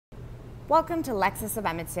Welcome to Lexus of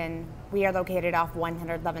Edmonton. We are located off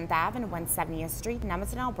 111th Ave and 170th Street in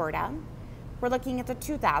Edmonton, Alberta. We're looking at the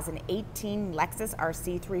 2018 Lexus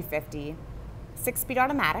RC 350. 6-speed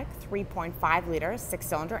automatic, 3.5-liter,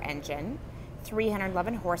 6-cylinder engine,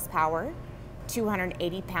 311 horsepower,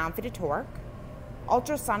 280 pound-feet of torque,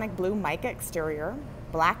 ultrasonic blue mica exterior,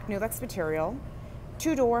 black Nulux material,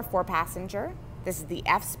 2-door, 4-passenger. This is the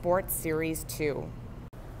F Sport Series 2.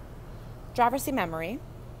 Driver seat memory,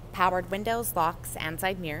 powered windows, locks, and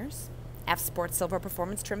side mirrors, F Sport silver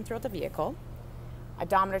performance trim throughout the vehicle,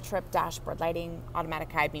 odometer trip, dashboard lighting,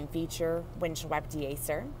 automatic high beam feature, windshield wiper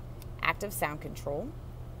de-acer, active sound control,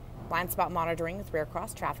 blind spot monitoring with rear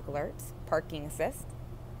cross traffic alerts, parking assist,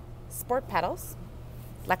 sport pedals,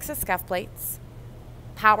 Lexus scuff plates,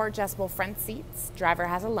 power adjustable front seats, driver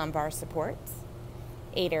has a lumbar support,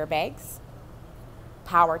 8 airbags,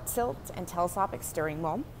 power tilt and telescopic steering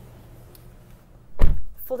wheel,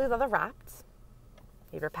 fully leather wrapped.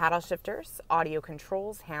 You have your paddle shifters, audio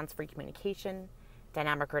controls, hands-free communication,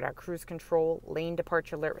 dynamic radar cruise control, lane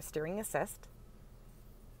departure alert with steering assist.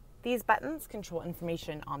 These buttons control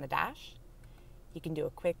information on the dash. You can do a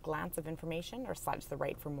quick glance of information or slide to the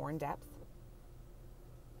right for more in-depth.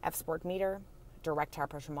 F Sport meter, direct tire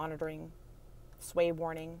pressure monitoring, sway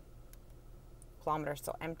warning, kilometer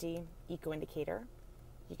still empty, eco indicator.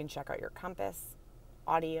 You can check out your compass,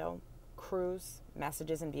 audio, cruise,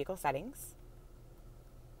 messages, and vehicle settings,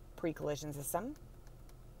 pre-collision system.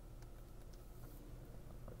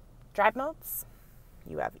 Drive modes,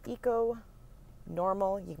 you have Eco,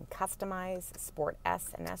 Normal, you can customize, Sport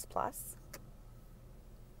S and S+.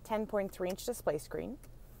 10.3-inch display screen.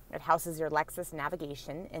 It houses your Lexus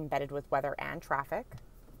navigation embedded with weather and traffic.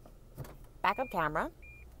 Backup camera,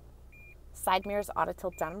 side mirrors auto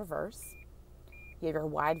tilt down and reverse. You have your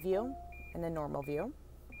wide view and the normal view.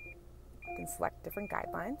 You can select different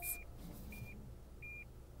guidelines.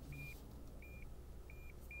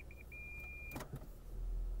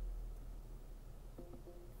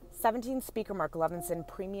 Speaker Mark Levinson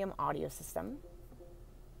premium audio system,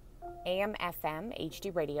 AM, FM,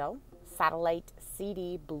 HD radio, satellite,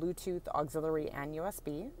 CD, Bluetooth, auxiliary, and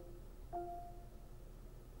USB.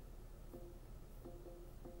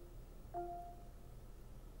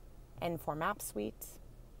 N4 map suite.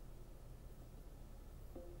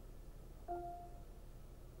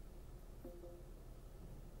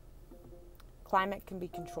 Climate can be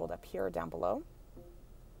controlled up here or down below.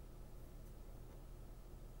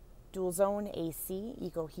 Dual zone AC,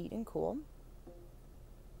 eco heat and cool.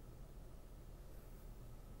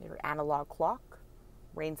 Your analog clock,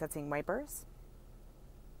 rain sensing wipers.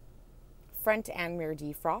 Front and rear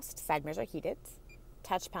defrost, side mirrors are heated.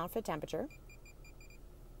 Touch pound-foot temperature.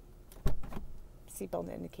 Seatbelt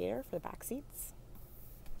indicator for the back seats.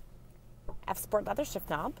 F Sport leather shift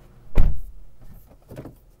knob.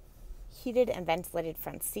 Heated and ventilated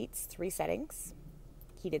front seats, 3 settings.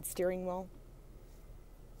 Heated steering wheel.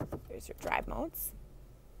 There's your drive modes.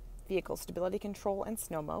 Vehicle stability control and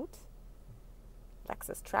snow mode.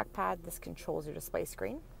 Lexus trackpad, this controls your display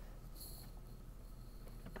screen.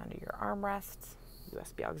 Under your armrest,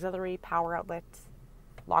 USB auxiliary, power outlet,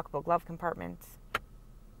 lockable glove compartment,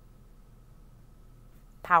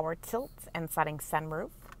 power tilt and sliding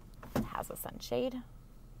sunroof. It has a sunshade.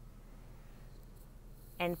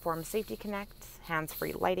 N-Form Safety Connect,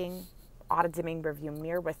 hands-free lighting, auto-dimming rearview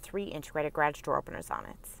mirror with 3 integrated garage door openers on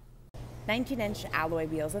it. 19-inch alloy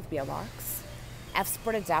wheels with wheel locks, F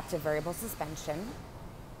Sport adaptive variable suspension,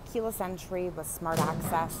 keyless entry with smart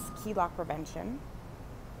access, key lock prevention,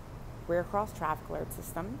 rear cross traffic alert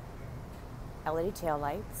system, LED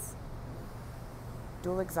taillights,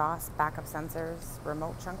 dual exhaust, backup sensors,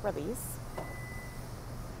 remote trunk release,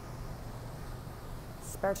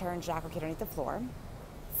 spare tire and jack located underneath the floor,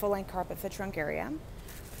 full-length carpet fit trunk area,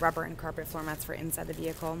 rubber and carpet floor mats for inside the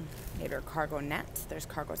vehicle. You have your cargo net. There's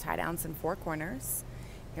cargo tie downs in 4 corners.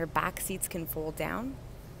 Your back seats can fold down.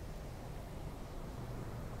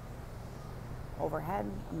 Overhead,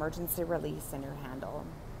 emergency release, and your handle.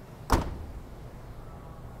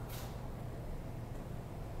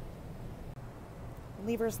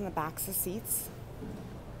 Levers in the backs of seats.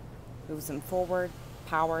 Moves them forward,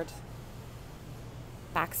 powered.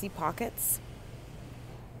 Back seat pockets.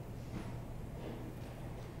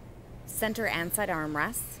 Center and side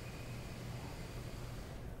armrests,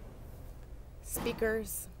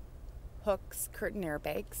 speakers, hooks, curtain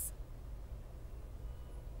airbags.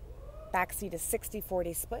 Back seat is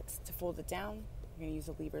 60-40 split. To fold it down, you're going to use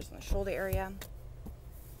the levers in the shoulder area.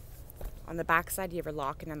 On the back side, you have your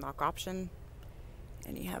lock and unlock option,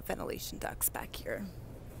 and you have ventilation ducts back here.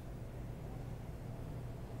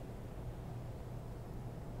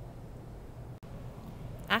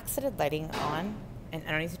 accented lighting on and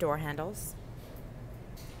underneath the door handles,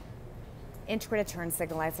 integrated turn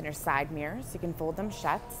signal lights in your side mirrors. You can fold them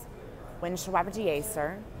shut, windshield wiper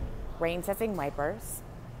deicer, rain sensing wipers,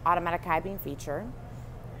 automatic high beam feature,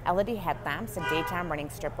 LED headlamps and daytime running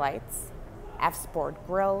strip lights, F-Sport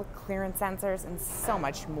grille, clearance sensors, and so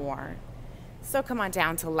much more. So come on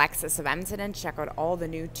down to Lexus of Edmonton and check out all the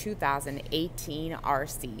new 2018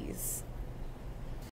 RCs.